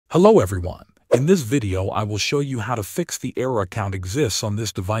Hello everyone. In this video, I will show you how to fix the error account exists on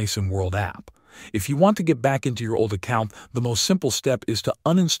this device in World app. If you want to get back into your old account, the most simple step is to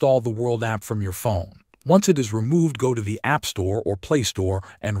uninstall the World app from your phone. Once it is removed, go to the App Store or Play Store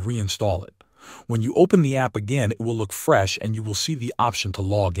and reinstall it. When you open the app again, it will look fresh and you will see the option to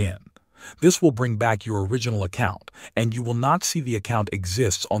log in. This will bring back your original account, and you will not see the account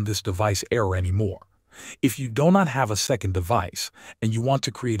exists on this device error anymore. If you do not have a second device and you want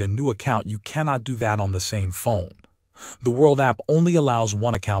to create a new account, you cannot do that on the same phone. The World app only allows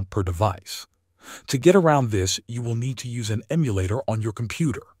one account per device. To get around this, you will need to use an emulator on your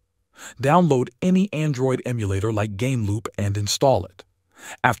computer. Download any Android emulator like GameLoop and install it.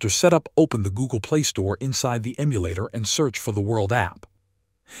 After setup, open the Google Play Store inside the emulator and search for the World app.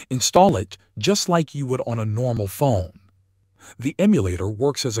 Install it just like you would on a normal phone. The emulator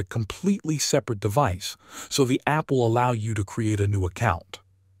works as a completely separate device, so the app will allow you to create a new account.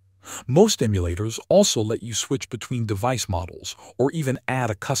 Most emulators also let you switch between device models or even add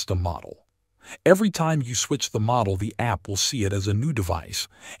a custom model. Every time you switch the model, the app will see it as a new device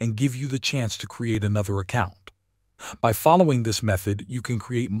and give you the chance to create another account. By following this method, you can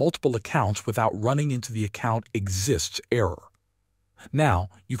create multiple accounts without running into the account exists error. Now,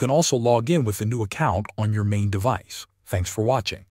 you can also log in with a new account on your main device. Thanks for watching.